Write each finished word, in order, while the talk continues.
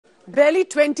Barely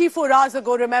 24 hours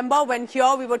ago, remember, when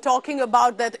here we were talking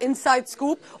about that inside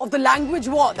scoop of the language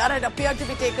war that had appeared to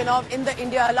be taken off in the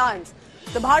India alliance.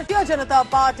 The Bharatiya Janata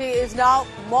Party is now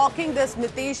mocking this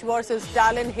Nitish versus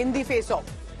Stalin Hindi face-off.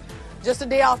 Just a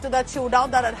day after that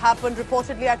showdown that had happened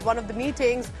reportedly at one of the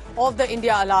meetings of the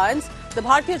India alliance, the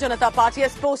Bharatiya Janata Party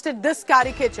has posted this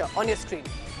caricature on your screen.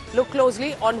 Look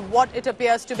closely on what it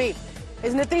appears to be.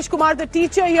 Is Nitish Kumar the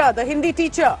teacher here, the Hindi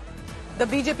teacher? The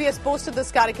BJP has posted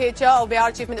this caricature of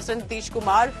Bihar Chief Minister Nitish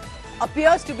Kumar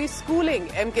appears to be schooling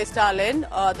MK Stalin,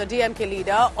 the DMK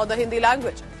leader, on the Hindi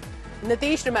language.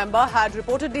 Nitish, remember, had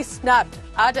reportedly snapped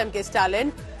at MK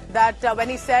Stalin that when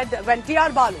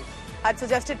TR Baalu had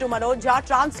suggested to Manoj,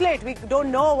 translate, we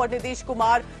don't know what Nitish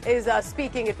Kumar is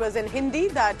speaking. It was in Hindi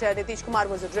that Nitish Kumar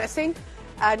was addressing.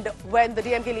 And when the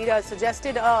DMK leader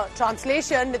suggested a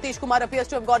translation, Nitish Kumar appears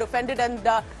to have got offended and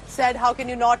said, how can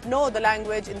you not know the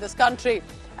language in this country?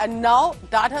 And now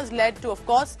that has led to, of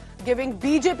course, giving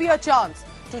BJP a chance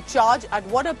to charge at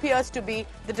what appears to be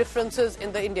the differences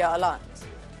in the India alliance.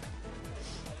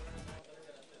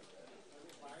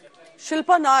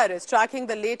 Shilpa Nair is tracking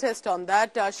the latest on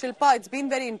that. Shilpa, it's been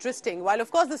very interesting. While,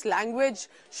 of course, this language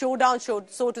showdown,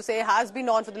 so to say, has been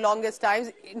on for the longest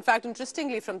time, in fact,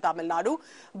 interestingly, from Tamil Nadu.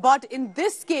 But in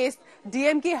this case,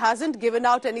 DMK hasn't given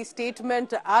out any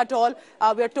statement at all.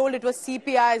 We are told it was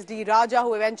CPI's D. Rajya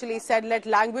who eventually said, let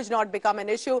language not become an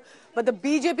issue. But the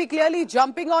BJP clearly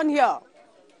jumping on here.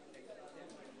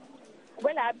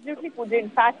 Well, absolutely, Pooja.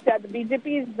 In fact, the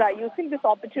BJP is using this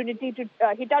opportunity to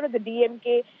hit out of the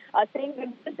DMK, saying that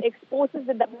this exposes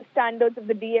the double standards of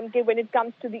the DMK when it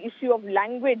comes to the issue of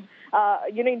language.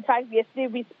 In fact, yesterday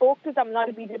we spoke to Tamil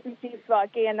Nadu BJP chief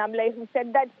K. Annamlai, who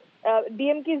said that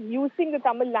DMK is using the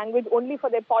Tamil language only for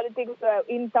their politics.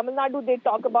 In Tamil Nadu, they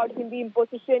talk about Hindi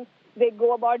imposition. They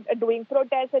go about doing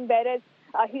protests, and whereas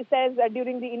he says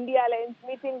during the India Alliance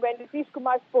meeting, when Nitish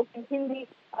Kumar spoke in Hindi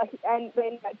and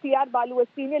when TR Baalu, a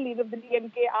senior leader of the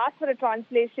DMK, asked for a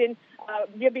translation,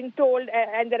 we are being told,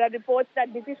 and there are reports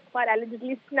that Nitish Kumar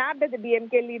allegedly snapped at the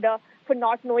DMK leader for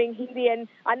not knowing Hindi. And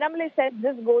Annamlai said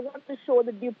this goes on to show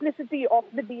the duplicity of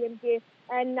the DMK.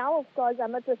 And now, of course,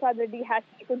 Amar Prasad Reddy has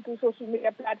taken to social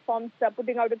media platforms,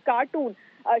 putting out a cartoon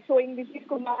showing Nitish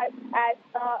Kumar as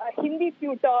a Hindi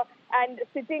tutor, and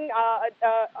sitting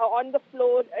on the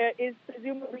floor is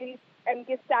presumably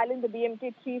MK Stalin, the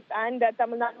DMK chief, and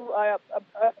Tamil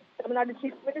Nadu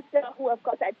chief minister, who of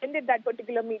course attended that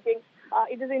particular meeting.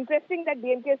 It is interesting that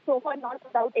DMK has so far not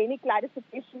put out any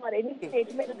clarification or any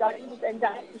statement regarding this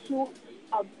entire issue.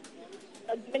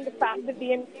 Given the fact that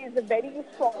DMK is a very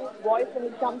strong voice when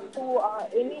it comes to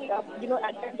any,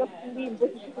 attempt of Hindi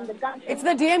imposition in the country. It's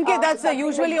the DMK that's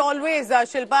usually always,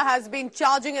 Shilpa, has been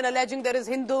charging and alleging there is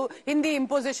Hindi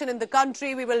imposition in the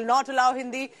country. We will not allow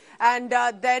Hindi. And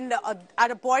then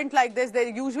at a point like this,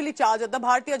 they usually charge at the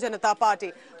Bharatiya Janata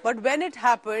Party. But when it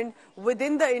happened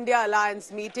within the India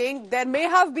Alliance meeting, there may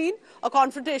have been a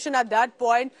confrontation at that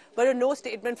point, but no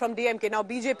statement from DMK. Now,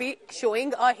 BJP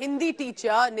showing a Hindi teacher,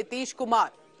 Nitish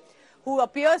Kumar, who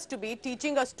appears to be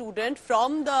teaching a student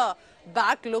from the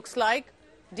back, looks like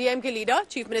DMK leader,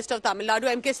 Chief Minister of Tamil Nadu,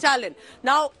 MK Stalin.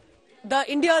 Now, the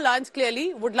India Alliance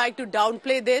clearly would like to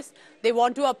downplay this. They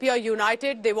want to appear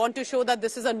united. They want to show that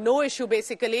this is a no issue,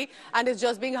 basically, and it's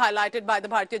just being highlighted by the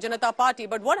Bharatiya Janata Party.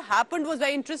 But what happened was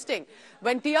very interesting.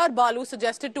 When TR Baalu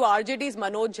suggested to RJD's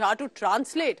Manoj to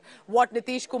translate what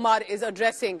Nitish Kumar is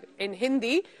addressing in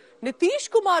Hindi,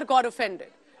 Nitish Kumar got offended.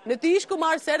 Nitish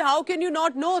Kumar said, how can you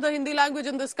not know the Hindi language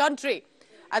in this country?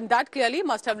 And that clearly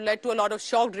must have led to a lot of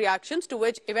shocked reactions, to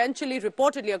which eventually,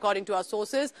 reportedly, according to our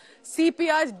sources,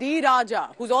 CPI's D.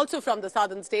 Rajya, who's also from the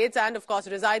southern states and, of course,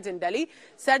 resides in Delhi,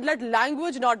 said let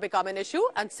language not become an issue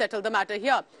and settle the matter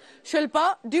here.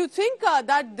 Shilpa, do you think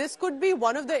that this could be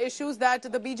one of the issues that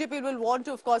the BJP will want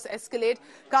to, of course, escalate,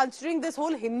 considering this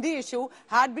whole Hindi issue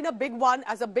had been a big one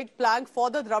as a big plank for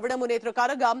the Dravida Munnetra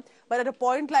Kazhagam, but at a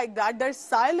point like that, their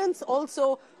silence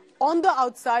also on the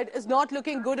outside is not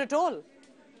looking good at all?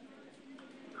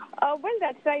 Well,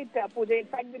 that's right, Pooja. In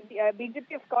fact, the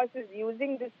BJP, of course, is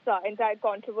using this entire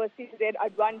controversy to their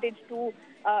advantage to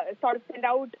sort of send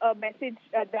out a message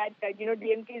that,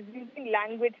 DMK is using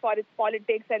language for its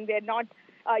politics, and they're not,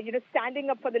 standing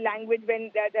up for the language when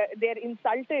they're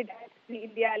insulted at the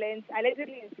India Alliance,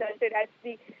 allegedly insulted at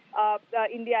the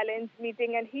India Alliance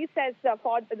meeting. And he says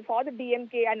for the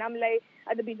DMK, Annamlai,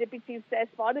 the BJP chief says,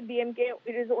 for the DMK,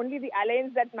 it is only the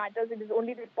alliance that matters. It is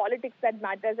only the politics that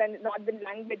matters and not the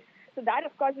language. So that,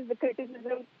 of course, is the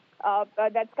criticism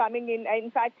that's coming in.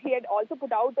 In fact, he had also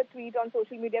put out a tweet on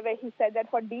social media where he said that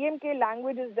for DMK,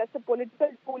 language is just a political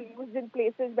tool used in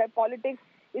places where politics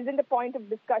isn't a point of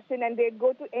discussion, and they'd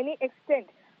go to any extent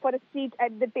for a seat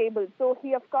at the table. So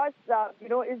he, of course,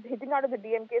 is hitting out of the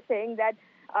DMK, saying that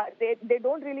they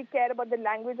don't really care about the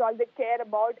language. All they care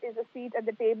about is a seat at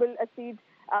the table, a seat.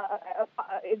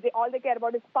 All they care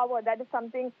about is power. That is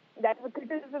something, that is a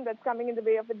criticism that's coming in the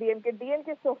way of the DMK.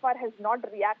 DMK so far has not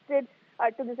reacted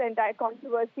to this entire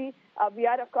controversy. We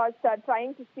are, of course,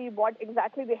 trying to see what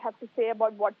exactly they have to say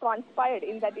about what transpired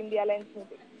in that India Alliance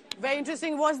meeting. Very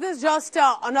interesting. Was this just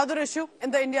another issue in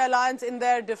the India Alliance, in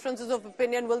their differences of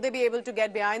opinion? Will they be able to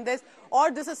get behind this? Or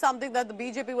this is something that the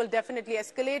BJP will definitely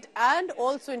escalate? And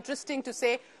also interesting to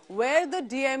say where the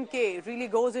DMK really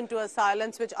goes into a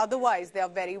silence, which otherwise they are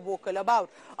very vocal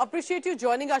about. Appreciate you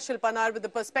joining us, Shilpa Nair, with the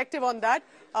perspective on that.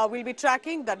 We'll be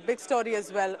tracking that big story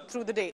as well through the day.